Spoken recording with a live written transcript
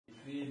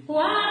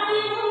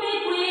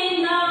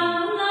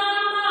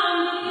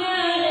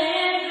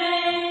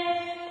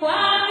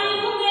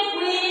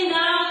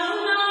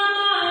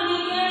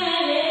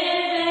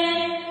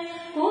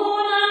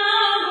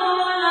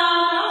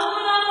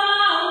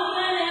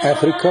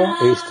Africa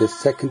is the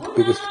second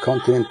biggest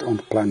continent on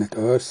planet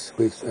Earth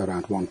with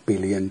around 1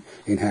 billion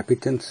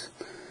inhabitants.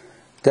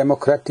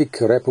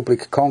 Democratic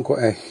Republic Congo,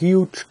 a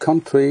huge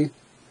country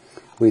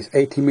with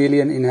 80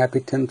 million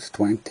inhabitants,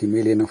 20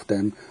 million of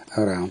them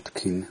around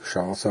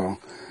Kinshasa.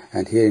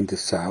 And here in the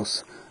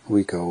south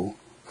we go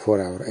for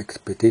our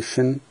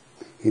expedition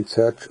in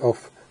search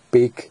of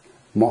big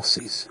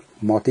moths.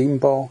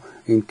 Madimba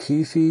in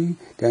Kisi,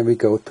 then we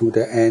go to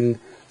the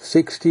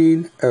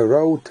N16, a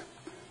road.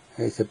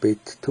 There's a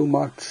bit too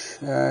much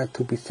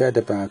to be said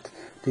about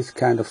this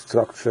kind of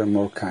structure,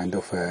 more kind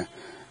of a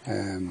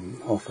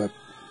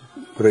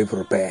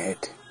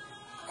riverbed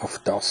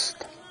of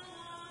dust.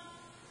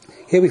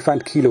 Here we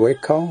find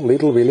Kiloeka,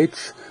 little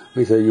village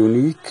with a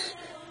unique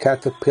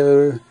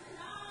caterpillar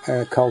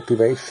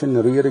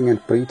cultivation, rearing and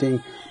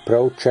breeding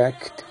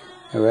project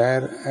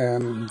where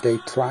they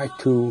try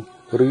to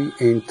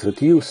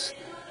reintroduce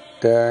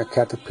the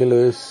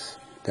caterpillars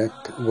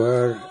that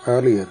were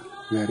earlier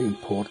very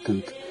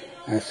important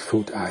as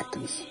food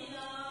items.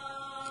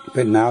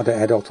 But now the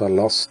adults are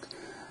lost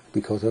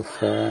because of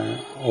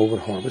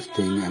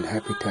overharvesting and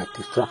habitat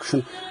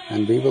destruction,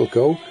 and we will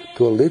go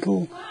to a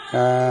little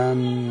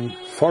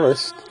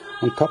forest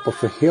on top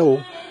of a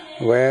hill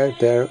where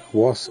there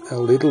was a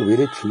little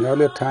village in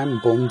earlier time,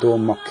 Bondo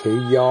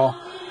Makeya.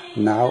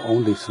 Now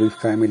only 3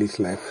 families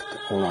left,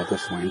 all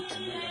others went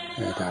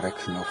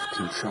direction of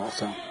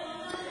Kinshasa.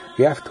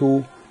 We have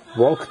to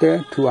walk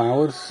there 2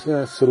 hours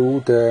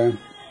through the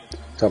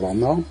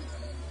savannah.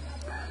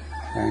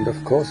 And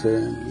of course,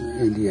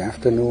 in the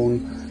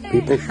afternoon,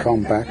 people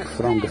come back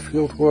from the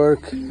field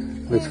work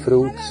with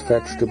fruits,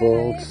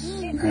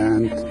 vegetables,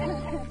 and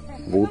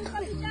wood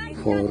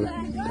for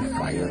the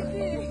fire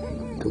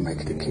to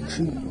make the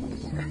kitchen.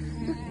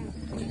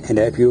 And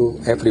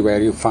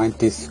everywhere you find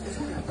this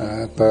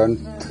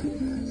burnt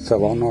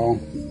savanna,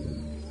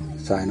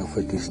 sign of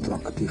a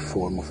destructive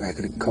form of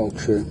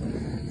agriculture,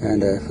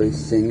 and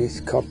everything is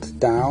cut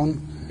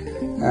down,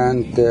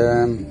 and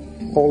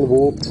all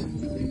wood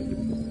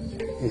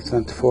is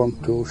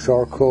transformed to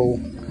charcoal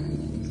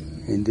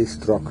in these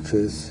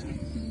structures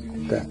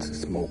that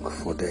smoke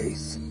for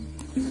days.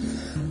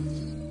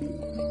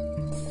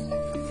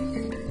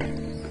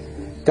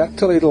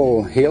 That's a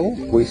little hill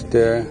with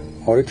the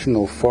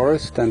original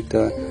forest and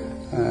the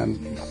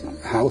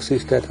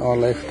houses that are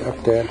left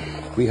up there.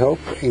 We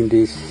hope in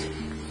this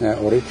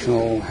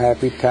original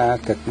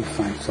habitat that we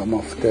find some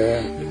of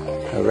the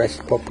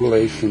rest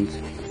populations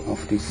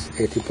of these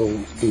edible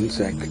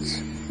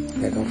insects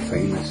that are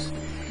famous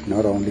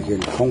not only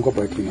in Congo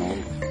but in all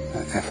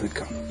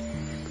Africa.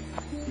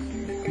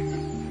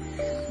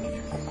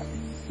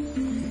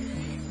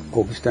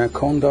 Augustin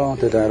Konda,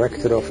 the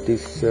director of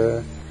this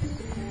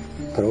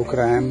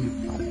program,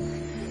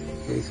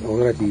 is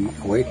already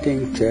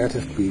waiting. Chairs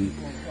have been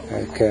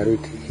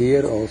carried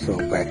here, also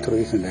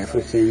batteries and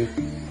everything.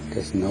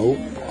 There's no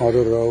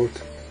other road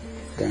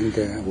than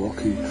the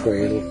walking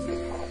trail,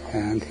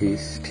 and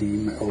his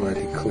team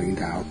already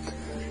cleaned out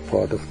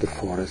part of the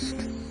forest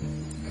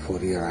for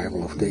the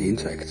arrival of the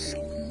insects.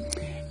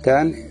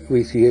 Then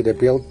we see the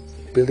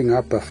building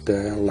up of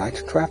the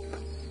light trap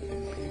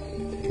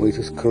with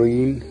a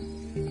screen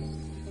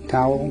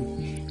tower,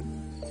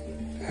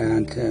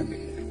 and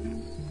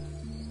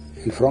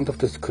in front of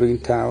the screen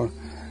tower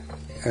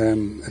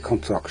a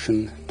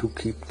construction to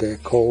keep the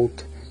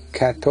cold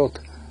cathode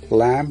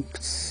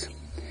lamps.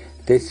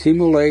 They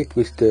simulate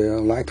with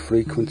the light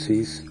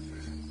frequencies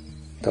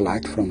the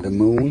light from the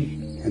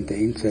moon, and the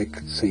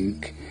insects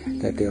think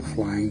that they're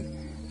flying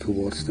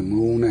towards the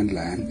moon and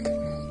land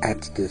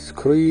at the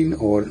screen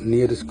or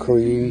near the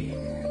screen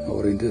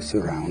or in the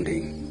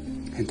surrounding.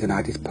 And the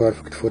night is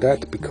perfect for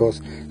that,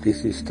 because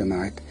this is the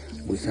night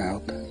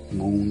without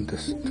moon, the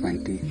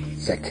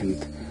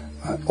 22nd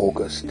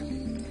August.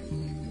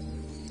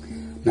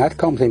 Night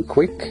comes in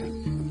quick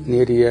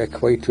near the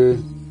equator,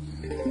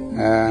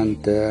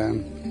 and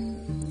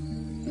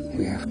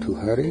we have to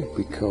hurry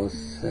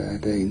because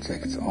the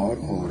insects are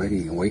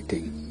already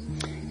waiting.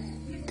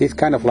 This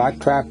kind of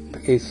light trap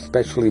is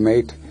specially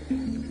made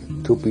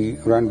to be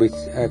run with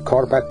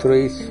car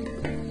batteries.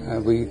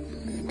 We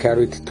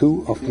carried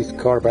 2 of these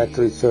car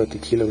batteries, 30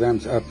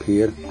 kilograms, up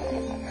here,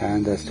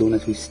 and as soon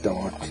as we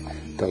start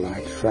the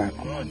light trap,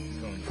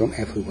 from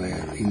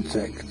everywhere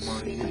insects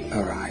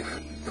arrive,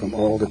 from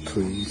all the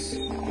trees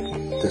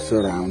that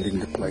surrounding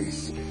the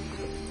place.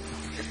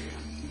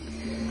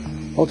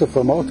 Also,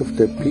 for most of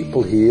the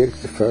people here,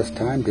 it's the first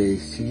time they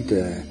see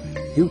the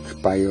huge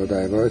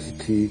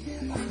biodiversity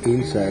of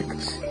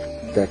insects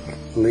that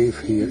live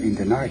here in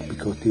the night,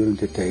 because during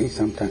the day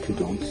sometimes you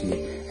don't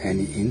see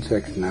any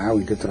insects now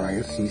in the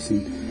drier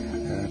season,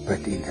 but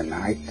in the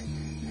night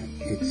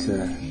it's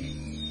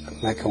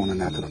like on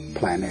another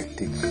planet.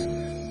 It's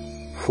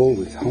full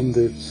with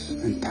hundreds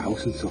and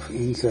thousands of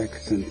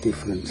insects and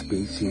different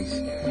species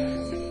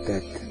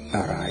that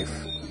arrive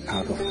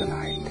out of the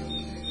night.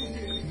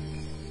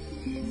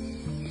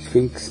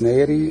 Sphinx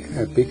neri,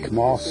 a big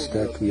moth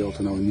that we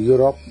also know in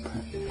Europe,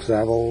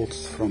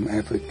 travels from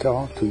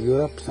Africa to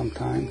Europe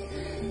sometimes,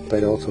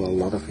 but also a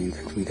lot of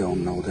insects. We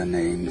don't know the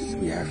names,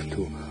 we have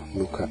to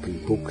look up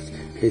in books.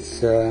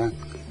 It's a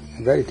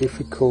very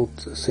difficult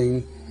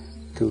thing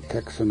to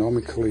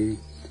taxonomically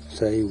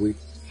say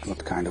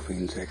what kind of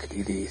insect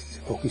it is.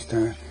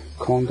 Augustin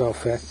Kongo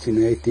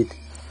fascinated.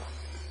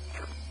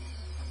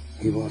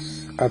 He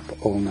was up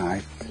all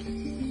night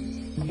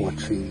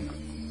watching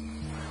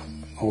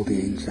all the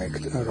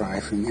insects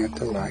arriving at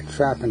the light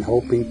trap and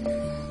hoping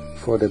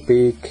for the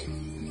big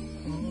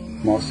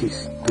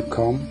mosses to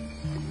come.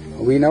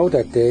 We know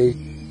that they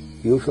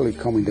usually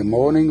come in the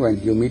morning when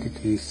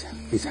humidity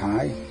is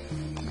high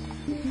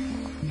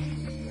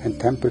and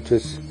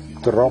temperatures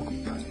drop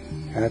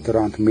at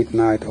around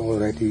midnight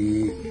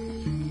already.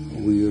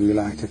 We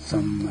realized that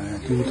some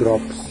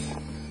dewdrops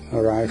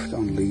arrived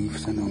on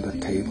leaves and on the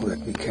table that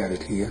we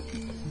carried here,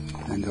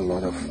 and a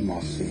lot of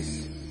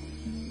mosses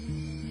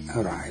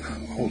arrive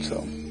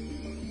also.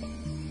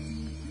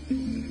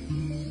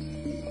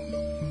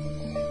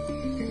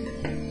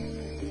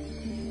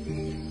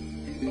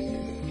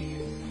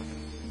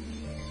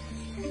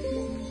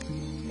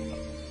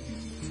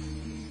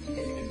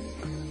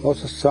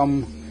 Also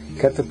some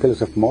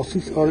caterpillars of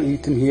mosses are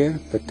eaten here,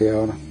 but they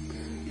are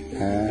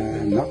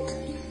not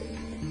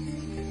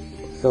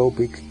so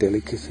big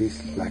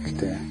delicacies like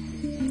the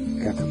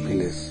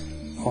caterpillars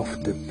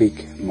of the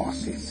big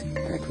mosses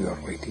that we are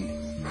waiting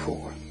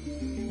for.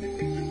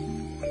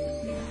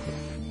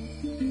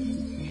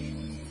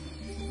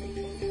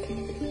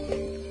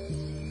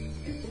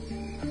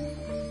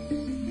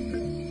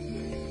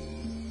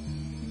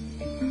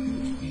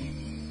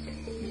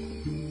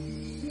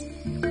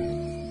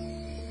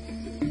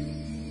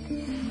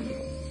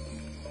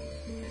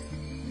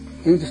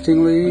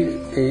 Interestingly,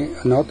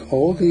 not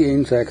all the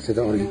insects that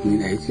are eaten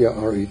in Asia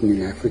are eaten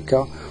in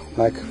Africa.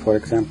 Like, for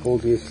example,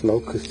 these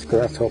locusts,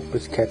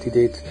 grasshoppers,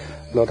 katydids.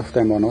 A lot of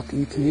them are not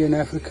eaten here in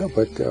Africa,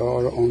 but they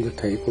are on the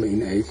table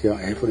in Asia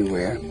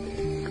everywhere.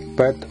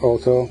 But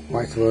also,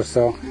 vice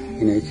versa,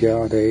 in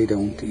Asia they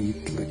don't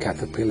eat the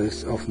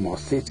caterpillars of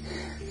mosses.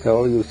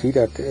 So you see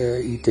that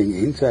eating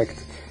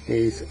insects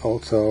is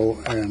also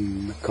a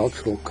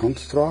cultural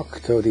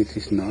construct, so this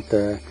is not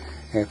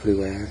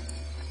everywhere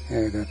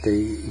that they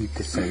eat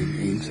the same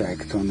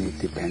insect. Only it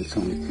depends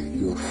on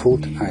your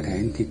food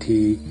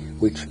identity,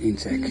 which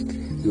insect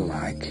you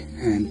like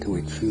and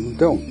which you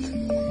don't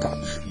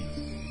touch.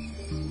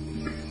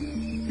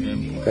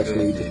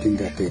 Especially interesting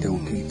that they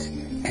don't eat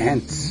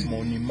ants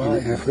in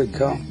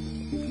Africa.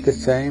 The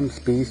same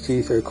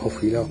species,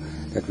 Eucophila,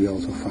 that we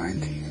also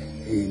find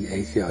in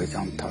Asia is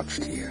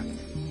untouched here.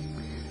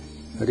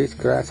 So this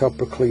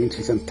grasshopper cleans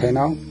his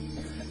antenna.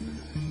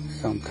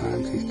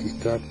 Sometimes he's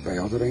disturbed by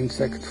other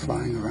insects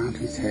flying around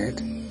his head,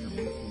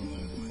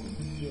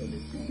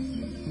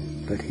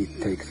 but he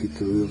takes it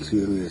real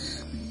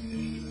serious.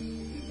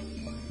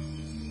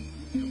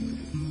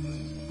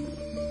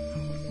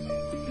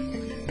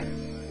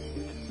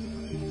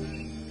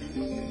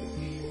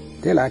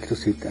 They like to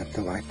sit at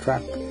the light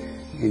trap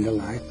in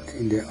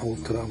the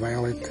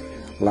ultraviolet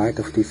light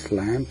of these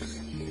lamps.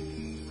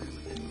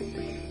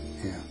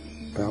 Yeah,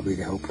 probably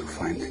they hope to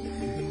find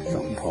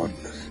some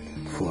partners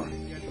for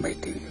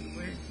mating.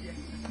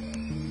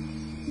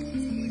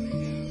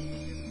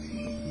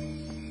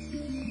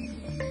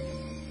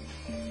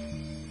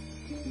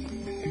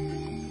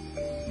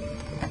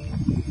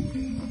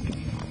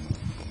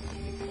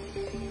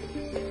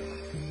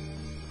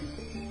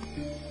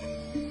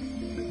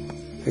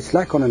 It's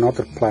like on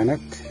another planet,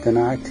 the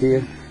night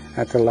here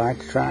at the light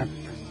trap.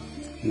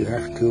 You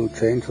have to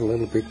change a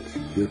little bit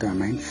your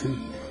dimension,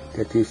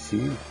 that you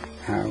see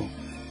how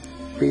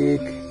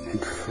big and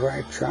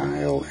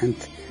fragile and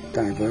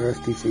diverse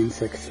these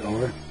insects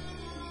are.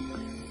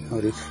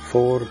 So there's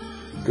 4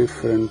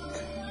 different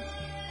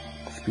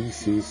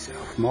species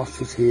of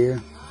mosses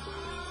here.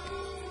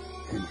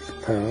 And it's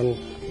pearl,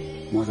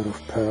 mother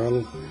of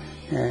pearl,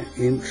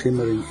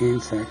 shimmering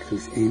insect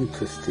with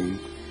interesting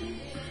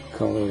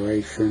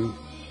coloration.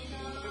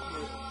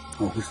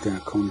 Augustin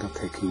Kongo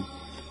taking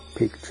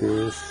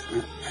pictures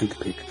and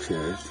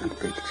pictures and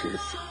pictures.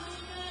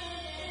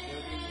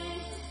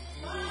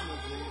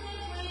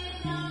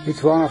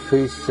 It's one of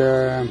his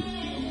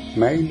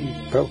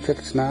main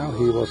projects now.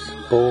 He was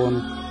born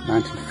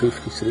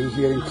 1953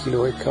 here in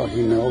Kiloeka.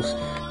 He knows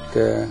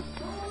the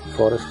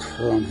forest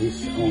from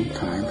his own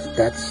times.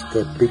 That's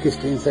the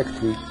biggest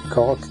insect we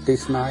caught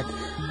this night.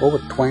 Over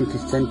 20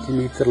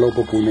 centimeter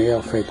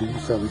Lobogunea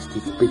fedusa with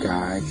these big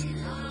eyes.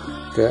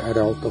 The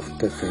adult of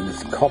the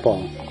famous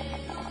cobra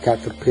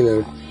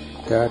caterpillar.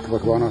 That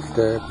was one of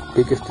the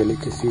biggest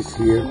delicacies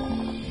here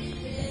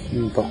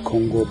in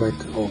Bas-Congo, but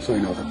also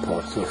in other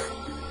parts of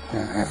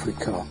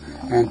Africa.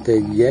 And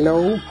the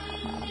yellow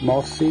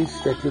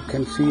mosses that you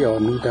can see are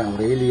Nuda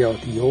Aurelia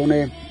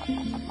Dione,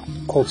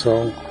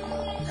 also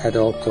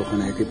adults of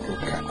an edible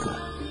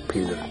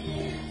caterpillar.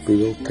 We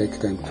will take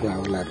them to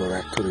our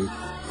laboratory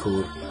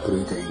for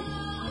breeding.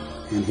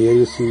 And here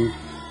you see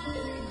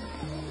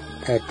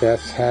a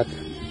death's head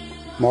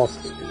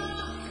moths.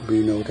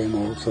 We know them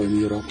also in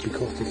Europe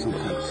because they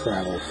sometimes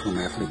travel from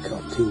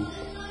Africa to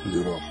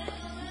Europe.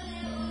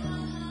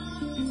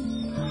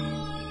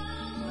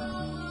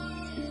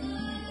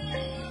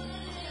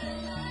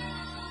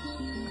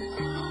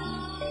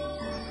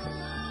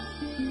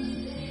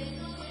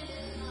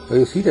 So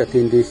you see that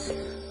in this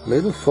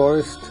little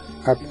forest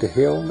up the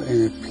hill,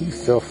 in a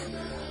piece of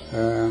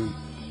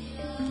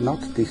not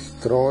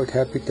destroyed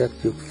habitat,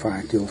 you'll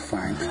find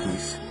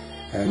these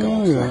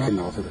adults, like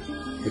another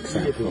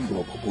example of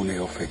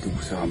Lobobuneo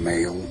fedusa,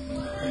 male,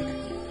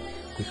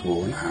 with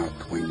worn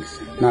out wings.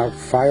 Now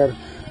fire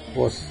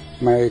was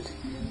made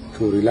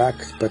to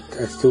relax, but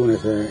as soon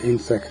as an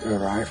insect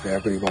arrived,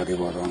 everybody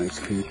was on its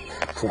feet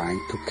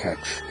trying to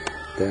catch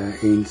the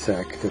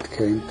insect that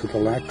came to the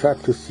lab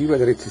trap to see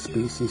whether it's a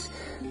species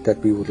that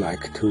we would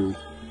like to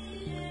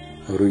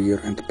rear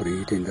and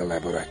breed in the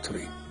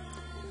laboratory.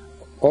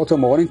 Also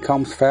morning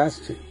comes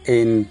fast.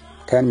 In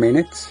 10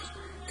 minutes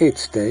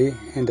it's day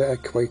in the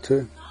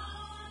equator,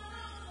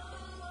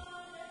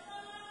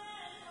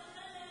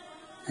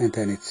 and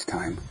then it's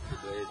time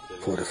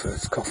for the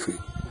first coffee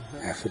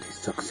after this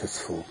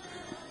successful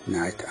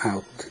night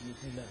out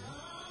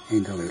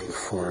in the little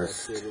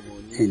forest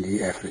in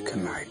the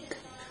African night.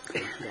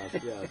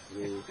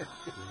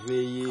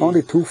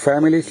 Only 2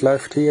 families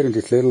left here in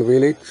this little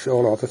village.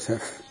 All others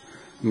have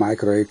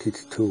migrated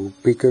to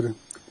bigger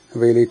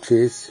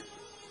villages.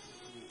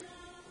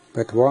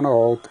 But one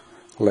old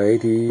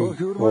lady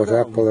was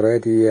up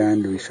already,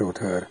 and we showed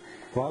her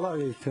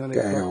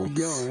the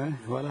adults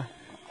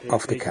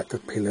of the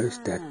caterpillars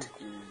that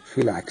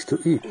she likes to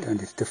eat.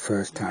 And it's the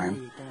first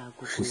time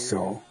she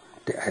saw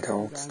the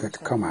adults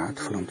that come out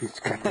from these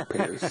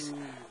caterpillars.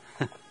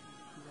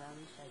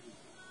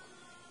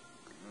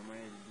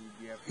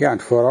 Yeah,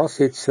 and for us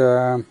it's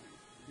the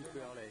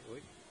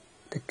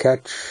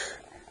catch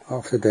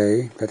of the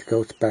day that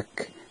goes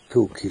back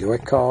to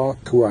Kiloeka,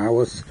 2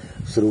 hours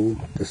through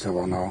the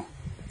savannah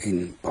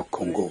in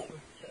Bas-Congo.